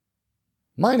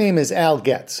My name is Al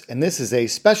Getz, and this is a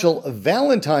special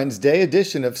Valentine's Day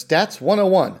edition of Stats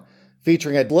 101,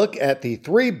 featuring a look at the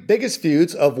three biggest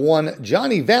feuds of one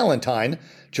Johnny Valentine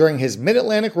during his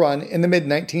Mid-Atlantic run in the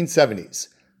mid-1970s.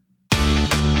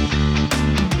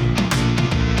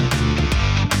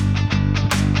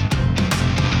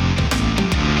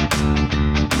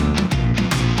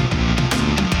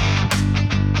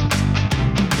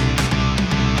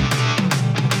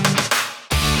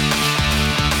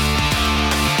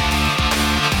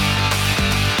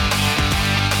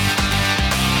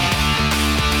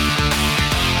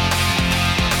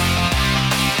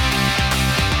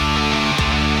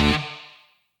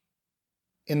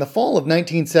 In the fall of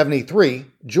 1973,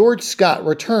 George Scott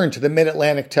returned to the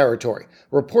Mid-Atlantic territory,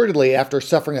 reportedly after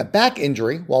suffering a back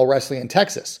injury while wrestling in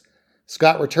Texas.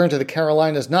 Scott returned to the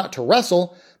Carolinas not to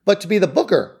wrestle, but to be the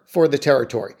booker for the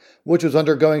territory, which was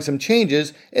undergoing some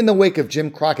changes in the wake of Jim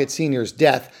Crockett Sr.'s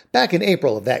death back in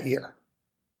April of that year.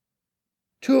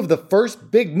 Two of the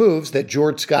first big moves that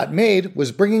George Scott made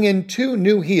was bringing in two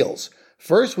new heels.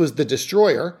 First was the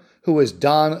Destroyer, who was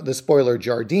Don the Spoiler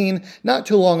Jardine. Not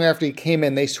too long after he came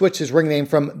in, they switched his ring name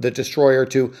from the Destroyer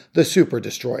to the Super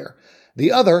Destroyer.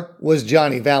 The other was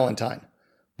Johnny Valentine.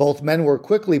 Both men were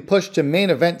quickly pushed to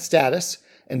main event status,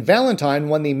 and Valentine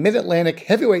won the Mid-Atlantic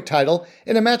heavyweight title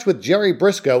in a match with Jerry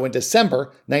Briscoe in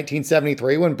December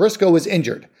 1973 when Briscoe was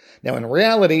injured. Now, in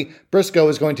reality, Briscoe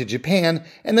was going to Japan,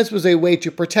 and this was a way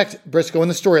to protect Briscoe in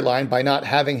the storyline by not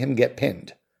having him get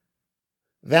pinned.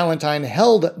 Valentine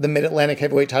held the Mid-Atlantic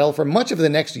heavyweight title for much of the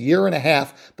next year and a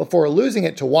half before losing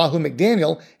it to Wahoo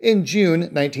McDaniel in June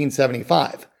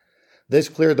 1975. This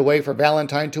cleared the way for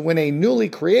Valentine to win a newly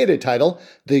created title,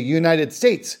 the United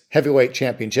States Heavyweight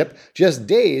Championship, just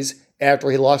days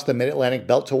after he lost the Mid-Atlantic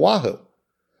belt to Wahoo.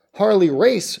 Harley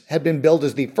Race had been billed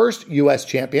as the first U.S.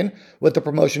 champion, with the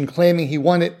promotion claiming he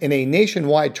won it in a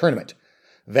nationwide tournament.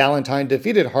 Valentine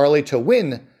defeated Harley to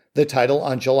win the title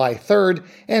on July 3rd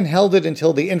and held it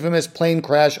until the infamous plane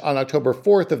crash on October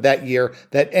 4th of that year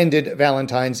that ended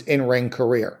Valentine's in-ring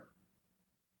career.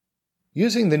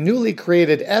 Using the newly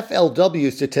created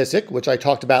FLW statistic, which I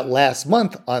talked about last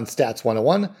month on Stats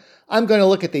 101, I'm going to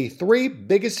look at the three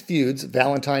biggest feuds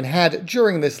Valentine had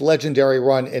during this legendary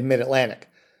run in Mid-Atlantic.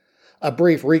 A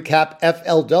brief recap: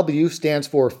 FLW stands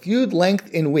for Feud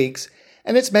Length in Weeks,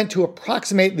 and it's meant to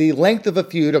approximate the length of a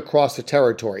feud across the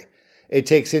territory. It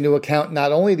takes into account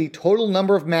not only the total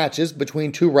number of matches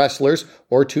between two wrestlers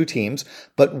or two teams,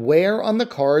 but where on the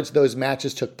cards those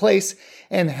matches took place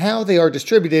and how they are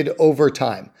distributed over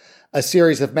time. A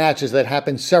series of matches that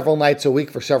happen several nights a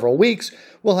week for several weeks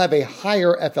will have a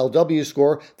higher FLW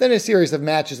score than a series of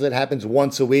matches that happens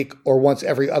once a week or once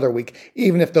every other week,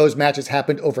 even if those matches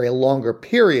happened over a longer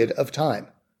period of time.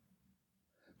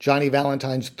 Johnny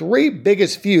Valentine's three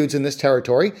biggest feuds in this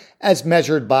territory, as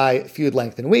measured by feud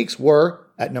length in weeks, were,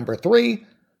 at number 3,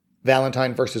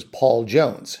 Valentine versus Paul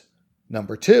Jones,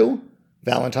 number 2,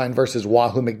 Valentine versus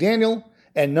Wahoo McDaniel,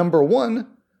 and number 1,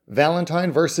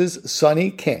 Valentine versus Sonny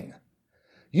King.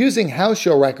 Using house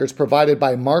show records provided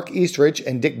by Mark Eastridge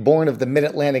and Dick Bourne of the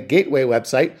Mid-Atlantic Gateway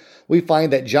website, we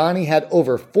find that Johnny had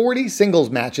over 40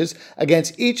 singles matches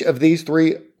against each of these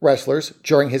three wrestlers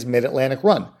during his Mid-Atlantic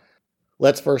run.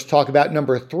 Let's first talk about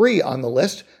number 3 on the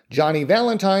list, Johnny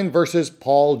Valentine versus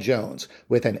Paul Jones,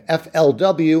 with an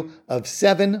FLW of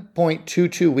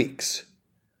 7.22 weeks.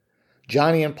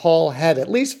 Johnny and Paul had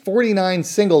at least 49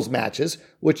 singles matches,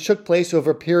 which took place over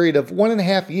a period of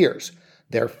 1.5 years.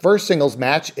 Their first singles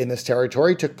match in this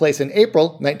territory took place in April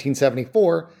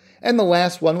 1974, and the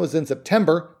last one was in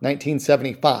September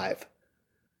 1975.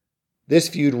 This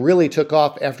feud really took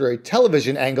off after a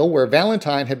television angle where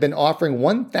Valentine had been offering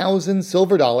 1,000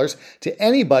 silver dollars to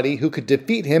anybody who could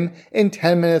defeat him in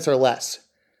 10 minutes or less.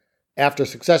 After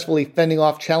successfully fending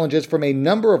off challenges from a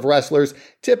number of wrestlers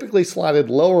typically slotted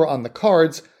lower on the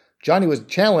cards, Johnny was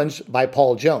challenged by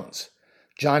Paul Jones.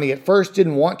 Johnny at first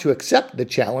didn't want to accept the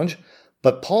challenge,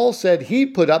 but Paul said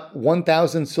he'd put up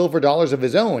 1,000 silver dollars of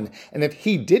his own, and if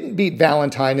he didn't beat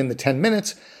Valentine in the 10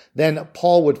 minutes, then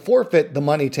Paul would forfeit the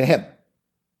money to him.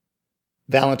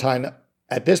 Valentine,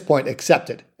 at this point,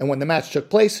 accepted, and when the match took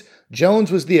place,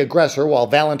 Jones was the aggressor while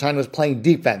Valentine was playing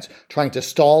defense, trying to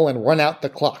stall and run out the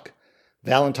clock.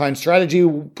 Valentine's strategy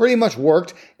pretty much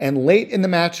worked, and late in the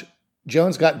match,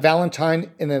 Jones got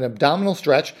Valentine in an abdominal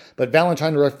stretch, but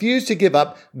Valentine refused to give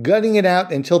up, gutting it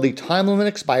out until the time limit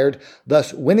expired,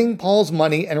 thus winning Paul's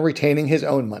money and retaining his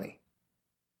own money.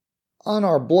 On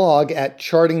our blog at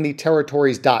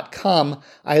chartingtheterritories.com,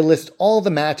 I list all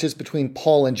the matches between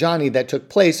Paul and Johnny that took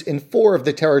place in 4 of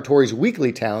the territory's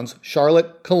weekly towns: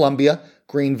 Charlotte, Columbia,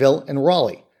 Greenville, and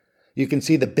Raleigh. You can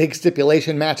see the big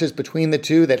stipulation matches between the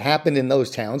two that happened in those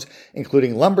towns,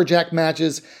 including lumberjack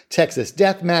matches, Texas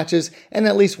death matches, and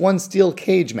at least one steel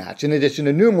cage match, in addition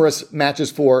to numerous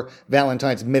matches for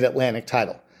Valentine's Mid-Atlantic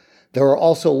title. There are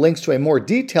also links to a more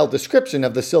detailed description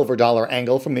of the Silver Dollar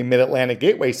angle from the Mid-Atlantic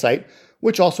Gateway site,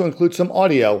 which also includes some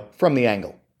audio from the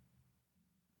angle.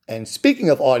 And speaking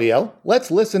of audio,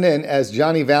 let's listen in as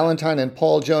Johnny Valentine and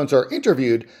Paul Jones are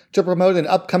interviewed to promote an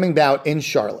upcoming bout in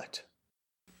Charlotte.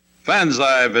 Fans,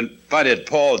 I've invited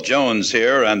Paul Jones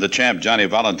here and the champ Johnny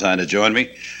Valentine to join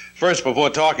me. First, before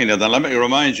talking to them, let me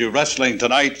remind you, wrestling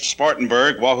tonight,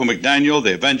 Spartanburg, Wahoo McDaniel,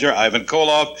 The Avenger, Ivan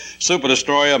Koloff, Super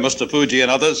Destroyer, Mr. Fuji,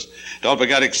 and others. Don't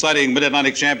forget, exciting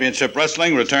Mid-Atlantic Championship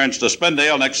Wrestling returns to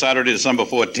Spindale next Saturday, December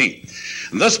 14th.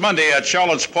 This Monday at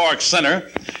Charlotte's Park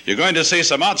Center, you're going to see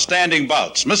some outstanding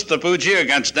bouts. Mr. Fuji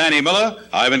against Danny Miller,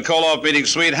 Ivan Koloff meeting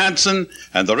Sweet Hansen,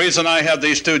 and the reason I have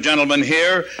these two gentlemen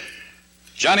here,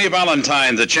 Johnny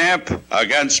Valentine, the champ,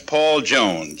 against Paul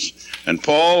Jones. And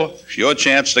Paul, your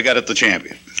chance to get at the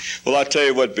champion. Well, I tell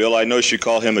you what, Bill, I know you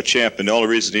call him a champion. The only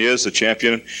reason he is a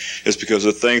champion is because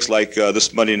of things like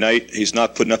this Monday night, he's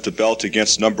not putting up the belt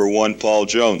against number one Paul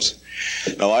Jones.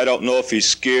 Now, I don't know if he's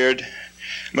scared.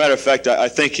 Matter of fact, I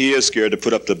think he is scared to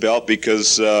put up the belt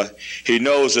because he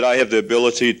knows that I have the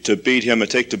ability to beat him and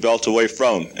take the belt away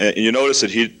from him. And you notice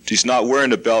that he's not wearing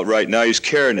the belt right now. He's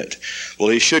carrying it. Well,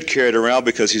 he should carry it around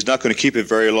because he's not going to keep it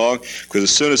very long, because as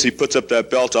soon as he puts up that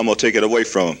belt, I'm going to take it away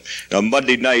from him. Now,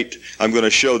 Monday night, I'm going to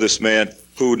show this man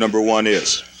who number one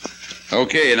is.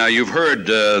 Okay, now you've heard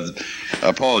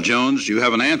Paul Jones. You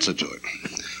have an answer to it.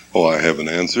 Oh, I have an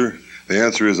answer. The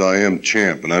answer is I am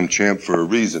champ, and I'm champ for a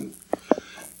reason.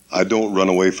 I don't run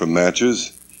away from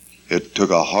matches. It took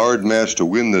a hard match to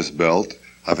win this belt.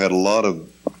 I've had a lot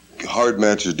of hard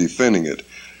matches defending it.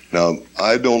 Now,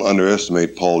 I don't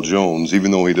underestimate Paul Jones,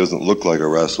 even though he doesn't look like a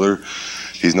wrestler.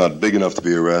 He's not big enough to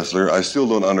be a wrestler. I still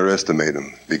don't underestimate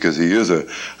him because he's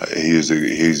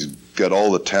got all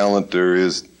the talent there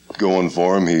is going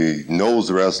for him. He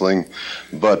knows wrestling,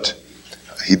 but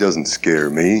he doesn't scare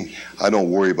me. I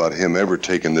don't worry about him ever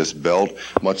taking this belt,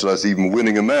 much less even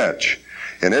winning a match.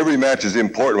 And every match is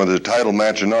important, whether it's a title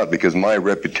match or not, because my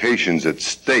reputation's at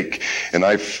stake, and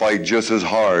I fight just as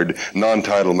hard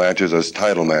non-title matches as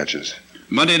title matches.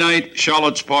 Monday night,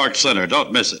 Charlotte's Park Center.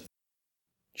 Don't miss it.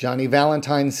 Johnny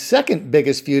Valentine's second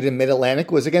biggest feud in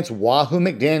Mid-Atlantic was against Wahoo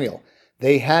McDaniel.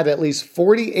 They had at least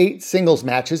 48 singles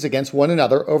matches against one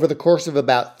another over the course of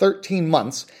about 13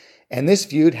 months, and this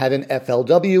feud had an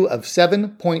FLW of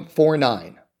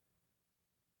 7.49.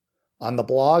 On the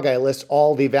blog, I list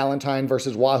all the Valentine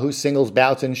versus Wahoo singles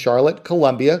bouts in Charlotte,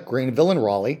 Columbia, Greenville, and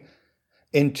Raleigh.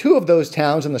 In two of those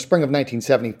towns in the spring of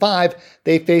 1975,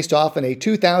 they faced off in a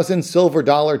 2000 Silver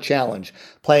Dollar Challenge,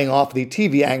 playing off the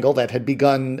TV angle that had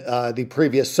begun the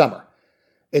previous summer.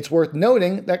 It's worth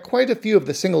noting that quite a few of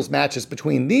the singles matches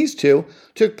between these two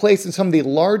took place in some of the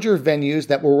larger venues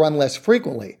that were run less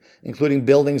frequently, including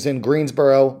buildings in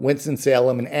Greensboro,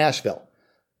 Winston-Salem, and Asheville.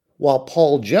 While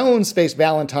Paul Jones faced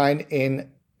Valentine in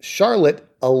Charlotte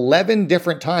 11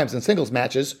 different times in singles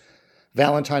matches,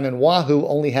 Valentine and Wahoo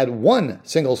only had one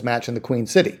singles match in the Queen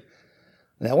City.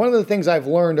 Now, one of the things I've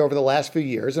learned over the last few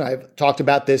years, and I've talked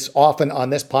about this often on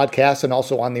this podcast and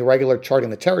also on the regular Charting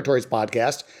the Territories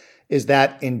podcast, is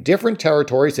that in different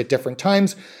territories at different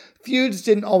times, feuds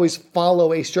didn't always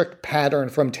follow a strict pattern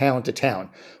from town to town.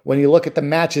 When you look at the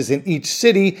matches in each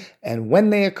city and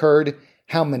when they occurred,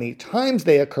 how many times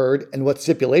they occurred, and what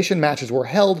stipulation matches were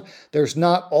held, there's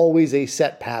not always a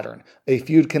set pattern. A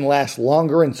feud can last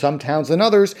longer in some towns than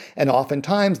others, and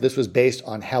oftentimes this was based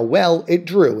on how well it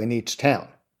drew in each town.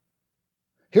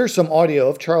 Here's some audio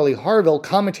of Charlie Harville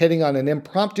commentating on an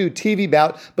impromptu TV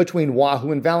bout between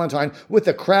Wahoo and Valentine, with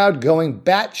the crowd going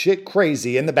batshit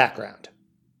crazy in the background.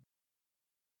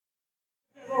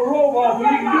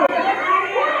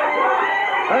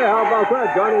 Hey, how about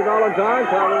that? Johnny Valentine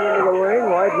coming into the ring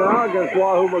right now against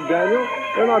Wahoo McDaniel.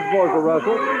 They're not supposed to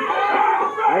wrestle.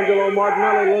 Angelo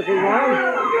Martinelli looking on.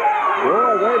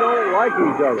 Boy, they don't like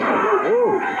each other.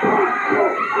 Ooh.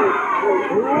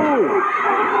 Ooh.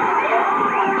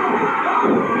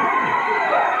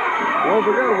 Don't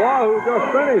forget, Wahoo just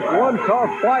finished one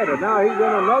tough fight, and now he's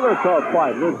in another tough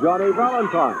fight with Johnny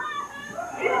Valentine.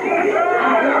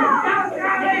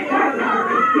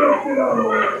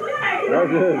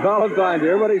 There's Valentine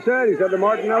here, what he said to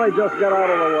Martinelli, just get out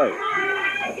of the way.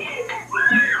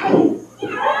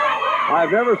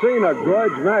 I've never seen a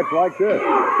grudge match like this.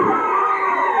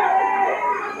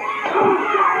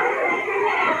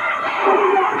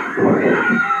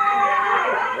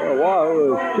 Well,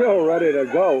 Wahoo is still ready to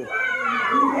go.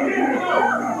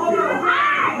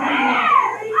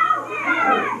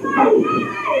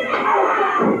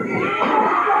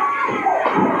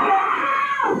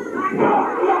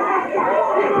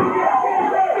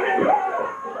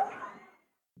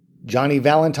 Johnny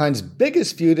Valentine's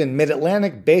biggest feud in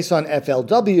Mid-Atlantic based on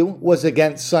FLW was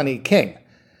against Sonny King.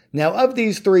 Now, of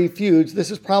these three feuds, this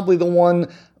is probably the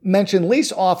one mentioned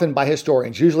least often by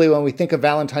historians. Usually when we think of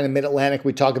Valentine in Mid-Atlantic,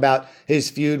 we talk about his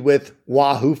feud with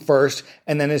Wahoo first,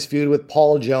 and then his feud with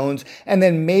Paul Jones, and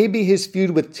then maybe his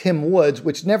feud with Tim Woods,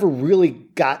 which never really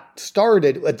got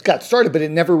started. It got started, but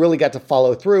it never really got to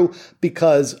follow through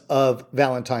because of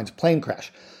Valentine's plane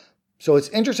crash. So it's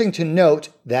interesting to note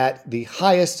that the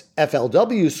highest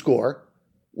FLW score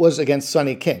was against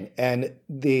Sonny King, and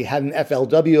they had an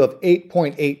FLW of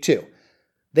 8.82.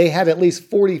 They had at least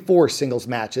 44 singles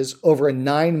matches over a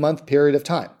 9-month period of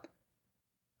time.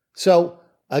 So,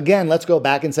 again, let's go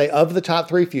back and say of the top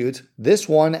three feuds, this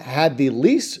one had the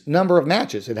least number of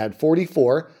matches. It had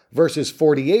 44 versus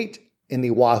 48 in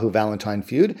the Wahoo Valentine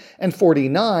feud and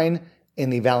 49 in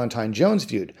the Valentine Jones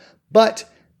feud. But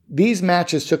these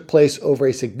matches took place over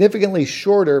a significantly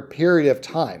shorter period of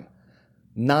time.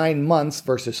 9 months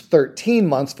versus 13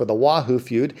 months for the Wahoo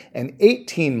feud and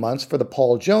 18 months for the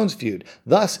Paul Jones feud.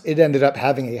 Thus, it ended up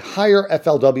having a higher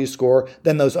FLW score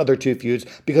than those other two feuds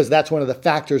because that's one of the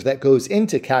factors that goes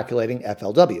into calculating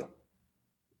FLW.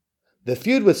 The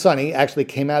feud with Sonny actually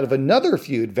came out of another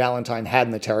feud Valentine had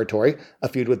in the territory, a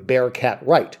feud with Bearcat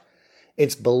Wright.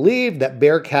 It's believed that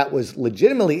Bearcat was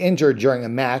legitimately injured during a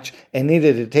match and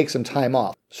needed to take some time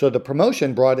off, so the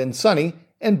promotion brought in Sonny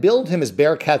and billed him as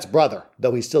Bearcat's brother,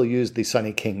 though he still used the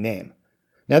Sonny King name.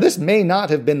 Now, this may not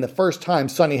have been the first time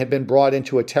Sonny had been brought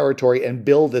into a territory and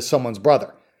billed as someone's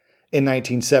brother. In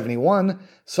 1971,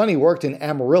 Sonny worked in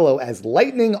Amarillo as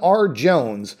Lightning R.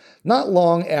 Jones, not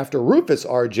long after Rufus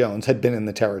R. Jones had been in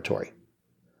the territory.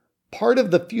 Part of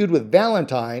the feud with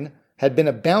Valentine had been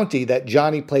a bounty that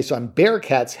Johnny placed on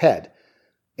Bearcat's head.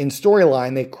 In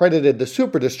storyline, they credited the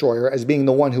Super Destroyer as being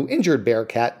the one who injured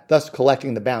Bearcat, thus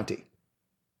collecting the bounty.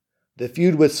 The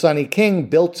feud with Sonny King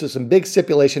built to some big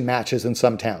stipulation matches in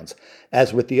some towns.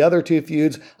 As with the other two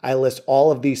feuds, I list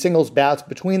all of the singles bouts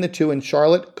between the two in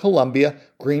Charlotte, Columbia,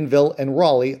 Greenville, and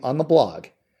Raleigh on the blog.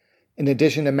 In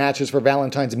addition to matches for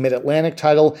Valentine's Mid-Atlantic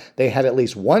title, they had at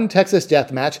least one Texas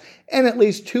Death Match and at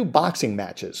least 2 boxing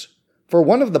matches. For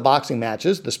one of the boxing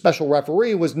matches, the special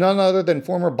referee was none other than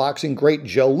former boxing great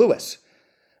Joe Louis.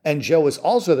 And Joe was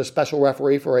also the special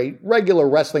referee for a regular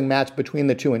wrestling match between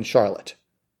the two in Charlotte.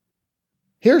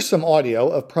 Here's some audio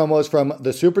of promos from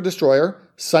the Super Destroyer,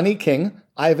 Sonny King,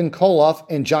 Ivan Koloff,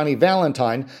 and Johnny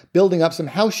Valentine building up some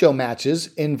house show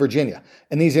matches in Virginia.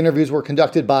 And these interviews were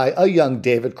conducted by a young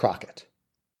David Crockett.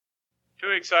 2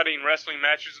 exciting wrestling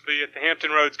matches will be at the Hampton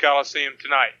Roads Coliseum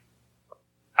tonight.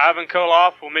 Ivan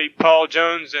Koloff will meet Paul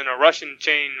Jones in a Russian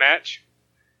chain match.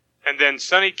 And then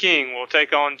Sonny King will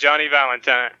take on Johnny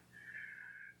Valentine.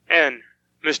 And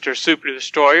Mr. Super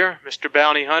Destroyer, Mr.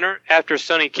 Bounty Hunter, after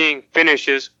Sonny King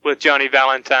finishes with Johnny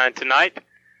Valentine tonight,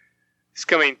 it's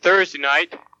coming Thursday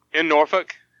night in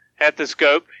Norfolk at the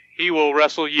Scope. He will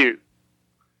wrestle you.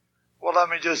 Well, let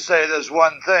me just say this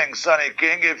one thing, Sonny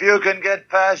King. If you can get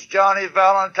past Johnny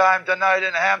Valentine tonight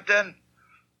in Hampton,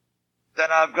 then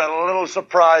I've got a little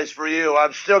surprise for you.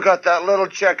 I've still got that little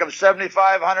check of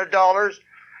 $7,500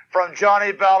 from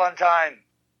Johnny Valentine.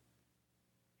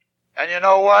 And you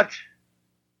know what?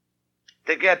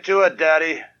 To get to it,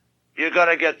 Daddy, you got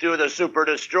to get through the Super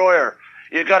Destroyer.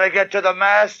 You got to get to the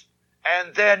mask,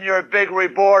 and then your big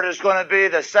reward is going to be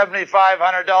the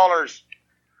 $7,500.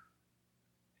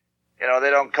 You know, they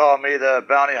don't call me the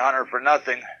bounty hunter for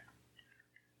nothing.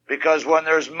 Because when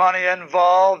there's money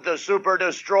involved, the Super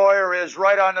Destroyer is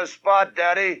right on the spot,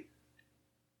 Daddy.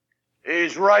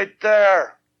 He's right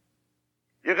there.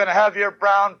 You're going to have your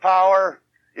brown power.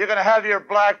 You're going to have your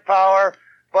black power.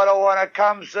 But when it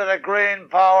comes to the green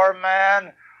power,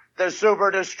 man, the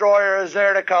Super Destroyer is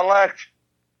there to collect.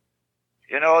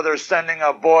 You know, they're sending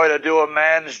a boy to do a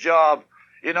man's job.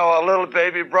 You know, a little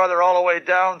baby brother all the way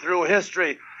down through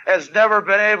history has never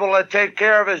been able to take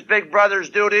care of his big brother's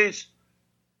duties.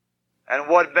 And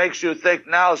what makes you think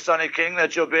now, Sonny King,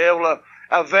 that you'll be able to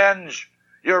avenge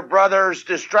your brother's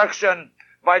destruction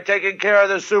by taking care of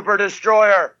the Super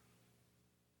Destroyer?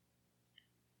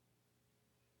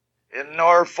 In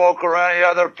Norfolk or any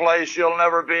other place, you'll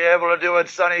never be able to do it,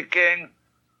 Sonny King.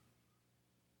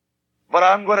 But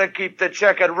I'm going to keep the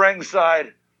check at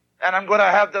ringside, and I'm going to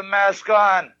have the mask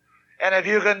on. And if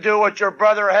you can do what your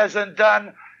brother hasn't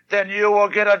done, then you will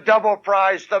get a double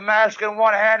prize, the mask in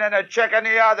one hand and a check in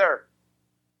the other.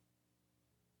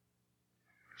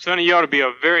 Sonny, you ought to be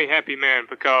a very happy man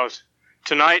because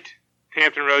tonight,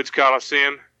 Hampton Roads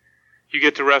Coliseum, you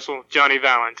get to wrestle Johnny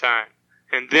Valentine.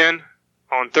 And then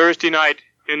on Thursday night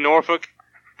in Norfolk,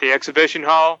 the exhibition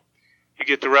hall, you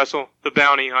get to wrestle the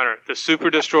Bounty Hunter, the Super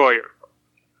Destroyer.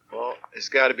 Well, it's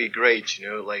got to be great,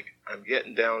 like I'm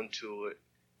getting down to it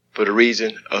for the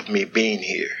reason of me being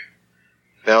here.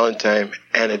 Valentine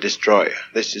and a Destroyer.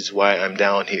 This is why I'm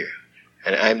down here.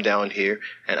 And I'm down here,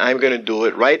 and I'm going to do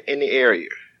it right in the area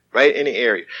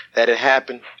that it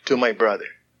happened to my brother.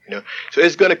 So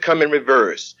it's going to come in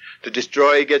reverse. The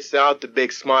Destroyer gets out the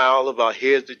big smile about,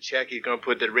 here's the check, he's going to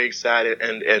put the ringside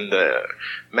and the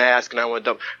mask, and I went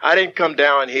up. I didn't come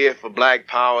down here for black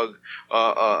power,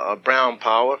 brown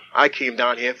power. I came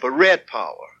down here for red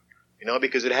power,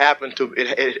 because it happened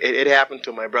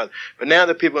to my brother. But now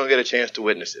the people are going to get a chance to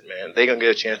witness it, man. They're going to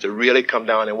get a chance to really come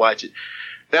down and watch it.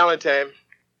 Valentine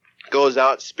goes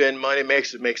out, spend money,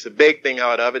 makes a big thing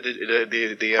out of it.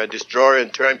 The Destroyer in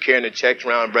turn carrying the checks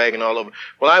around, bragging all over.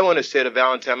 Well, I want to say to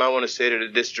Valentine, I want to say to the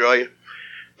Destroyer,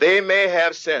 they may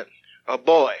have sent a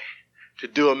boy to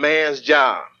do a man's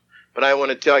job, but I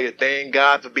want to tell you, thank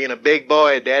God for being a big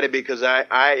boy, Daddy, because I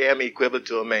am equivalent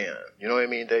to a man. You know what I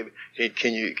mean, David?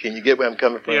 Can you get where I'm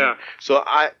coming from? Yeah. So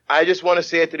I just want to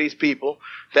say it to these people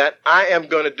that I am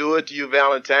going to do it to you,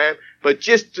 Valentine, but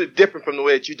just different from the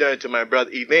way that you done it to my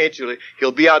brother. Eventually,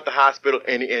 he'll be out the hospital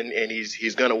and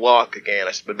he's going to walk again.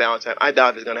 I said, but Valentine, I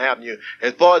doubt it's going to happen to you.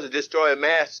 As far as the Destroyer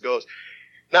mask goes,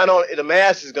 not only the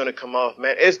mask is going to come off,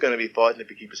 man, it's going to be fortunate if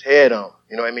he keep his head on.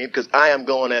 You know what I mean? Because I am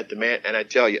going at the man, and I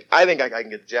tell you, I think I can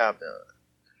get the job done.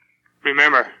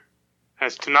 Remember,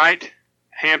 as tonight,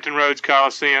 Hampton Roads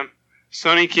Coliseum,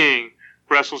 Sonny King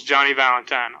wrestles Johnny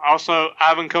Valentine. Also,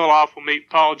 Ivan Koloff will meet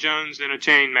Paul Jones in a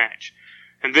chain match.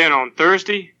 And then on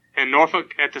Thursday in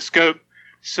Norfolk at the Scope,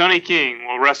 Sonny King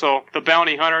will wrestle the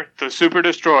Bounty Hunter, the Super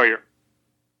Destroyer.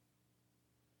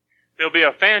 There'll be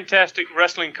a fantastic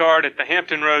wrestling card at the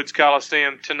Hampton Roads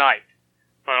Coliseum tonight.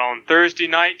 But on Thursday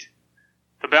night,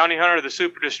 the Bounty Hunter, the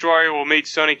Super Destroyer, will meet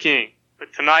Sonny King.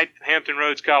 But tonight, the Hampton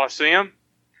Roads Coliseum,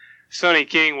 Sonny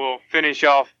King will finish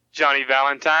off Johnny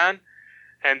Valentine.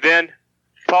 And then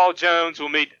Paul Jones will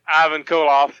meet Ivan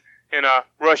Koloff in a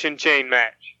Russian chain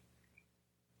match.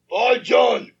 Paul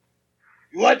Jones,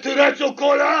 you want to wrestle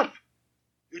Koloff?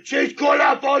 You chase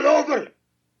Koloff all over.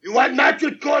 You want match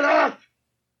with Koloff?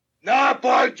 Nah,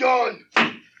 Paul Jones,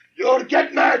 you'll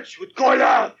get match with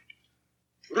Koloff.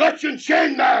 Russian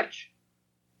chain match.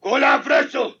 Koloff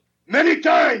wrestle many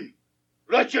times.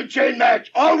 Russian chain match,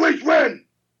 always win.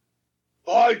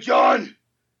 Paul Jones,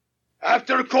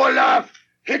 after Koloff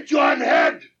hit you on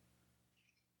head,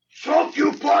 choke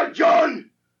you, Paul Jones,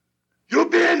 you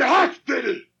be in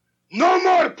hospital. No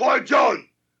more, Paul Jones.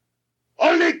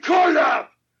 Only Koloff.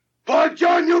 Paul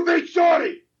Jones, you be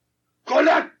sorry.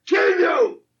 Koloff kill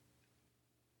you.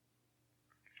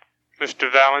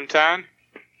 Mr. Valentine,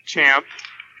 champ.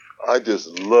 I just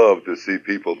love to see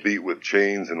people beat with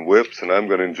chains and whips, and I'm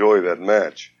going to enjoy that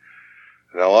match.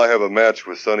 Now, I have a match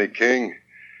with Sonny King.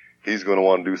 He's going to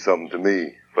want to do something to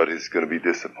me, but he's going to be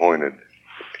disappointed.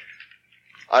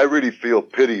 I really feel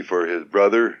pity for his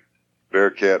brother,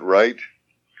 Bearcat Wright,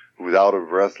 who's out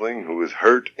of wrestling, who is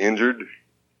hurt, injured,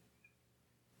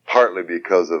 partly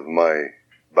because of my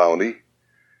bounty.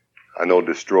 I know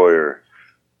Destroyer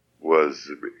was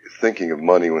thinking of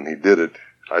money when he did it.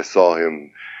 I saw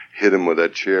him hit him with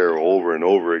that chair over and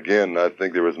over again. I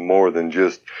think there was more than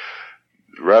just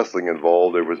wrestling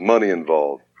involved. There was money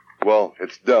involved. Well,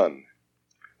 it's done.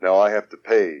 Now I have to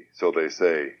pay, so they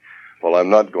say. Well,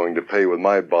 I'm not going to pay with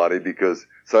my body because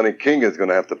Sonny King is going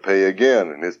to have to pay again,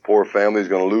 and his poor family is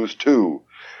going to lose too.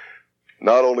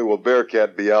 Not only will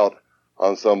Bearcat be out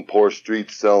on some poor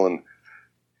street selling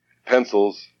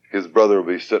pencils, his brother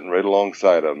will be sitting right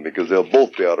alongside of him because they'll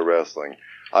both be out of wrestling.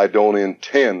 I don't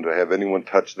intend to have anyone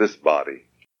touch this body.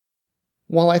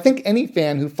 While I think any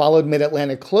fan who followed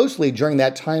Mid-Atlantic closely during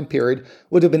that time period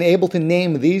would have been able to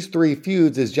name these three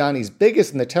feuds as Johnny's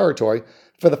biggest in the territory,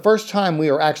 for the first time we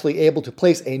are actually able to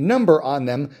place a number on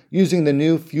them using the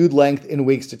new feud length in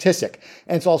week statistic.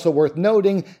 And it's also worth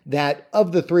noting that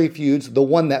of the three feuds, the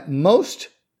one that most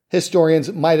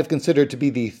historians might have considered to be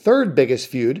the third biggest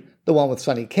feud, the one with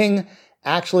Sonny King,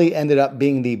 actually ended up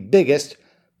being the biggest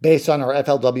based on our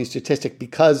FLW statistic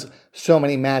because so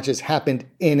many matches happened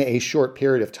in a short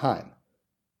period of time.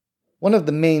 One of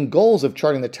the main goals of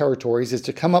charting the territories is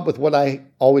to come up with what I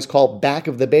always call back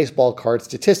of the baseball card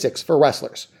statistics for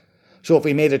wrestlers. So if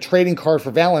we made a trading card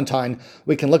for Valentine,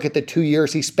 we can look at the 2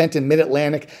 years he spent in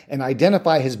Mid-Atlantic and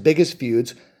identify his biggest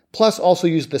feuds, plus also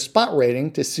use the spot rating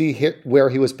to see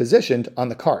where he was positioned on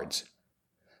the cards.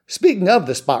 Speaking of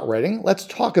the spot rating, let's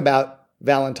talk about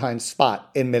Valentine's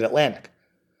spot in Mid-Atlantic.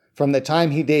 From the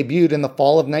time he debuted in the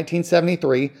fall of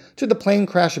 1973 to the plane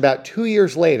crash about 2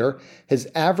 years later, his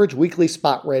average weekly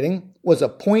spot rating was a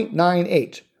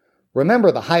 .98.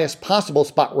 Remember, the highest possible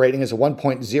spot rating is a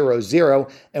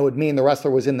 1.00 and would mean the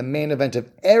wrestler was in the main event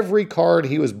of every card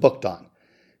he was booked on.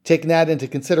 Taking that into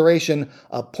consideration,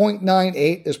 a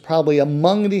 .98 is probably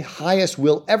among the highest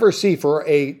we'll ever see for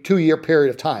a 2-year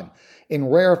period of time, in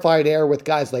rarefied air with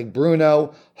guys like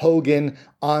Bruno, Hogan,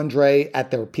 Andre at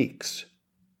their peaks.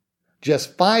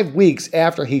 Just 5 weeks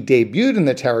after he debuted in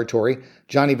the territory,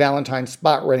 Johnny Valentine's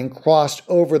spot rating crossed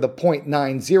over the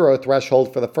 .90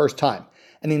 threshold for the first time,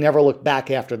 and he never looked back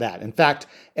after that. In fact,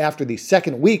 after the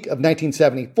second week of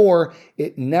 1974,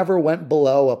 it never went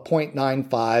below a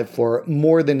 .95 for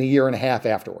more than a year and a half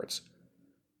afterwards.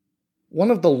 One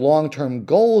of the long-term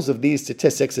goals of these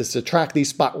statistics is to track these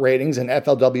spot ratings and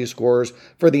FLW scores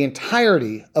for the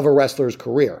entirety of a wrestler's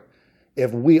career.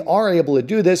 If we are able to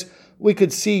do this, we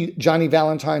could see Johnny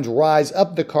Valentine's rise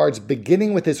up the cards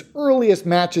beginning with his earliest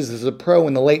matches as a pro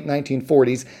in the late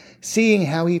 1940s, seeing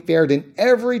how he fared in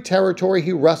every territory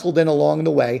he wrestled in along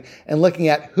the way, and looking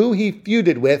at who he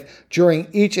feuded with during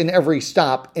each and every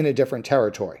stop in a different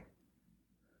territory.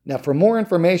 Now, for more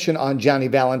information on Johnny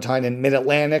Valentine in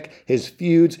Mid-Atlantic, his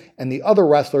feuds, and the other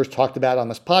wrestlers talked about on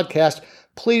this podcast,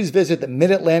 please visit the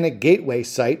Mid-Atlantic Gateway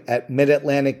site at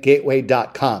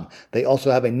midatlanticgateway.com. They also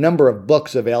have a number of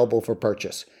books available for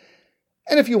purchase.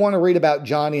 And if you want to read about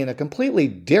Johnny in a completely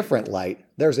different light,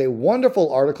 there's a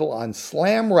wonderful article on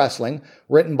Slam Wrestling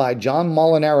written by John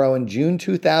Molinaro in June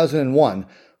 2001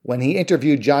 when he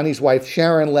interviewed Johnny's wife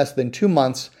Sharon less than 2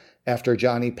 months after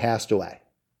Johnny passed away.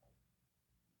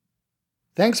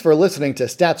 Thanks for listening to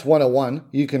Stats 101.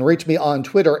 You can reach me on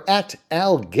Twitter at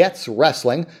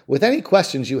AlGetsWrestling with any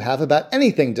questions you have about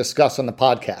anything discussed on the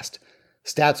podcast.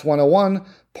 Stats 101,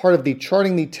 part of the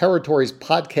Charting the Territories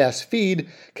podcast feed,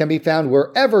 can be found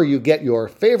wherever you get your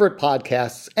favorite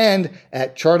podcasts and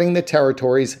at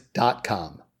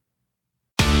chartingtheterritories.com.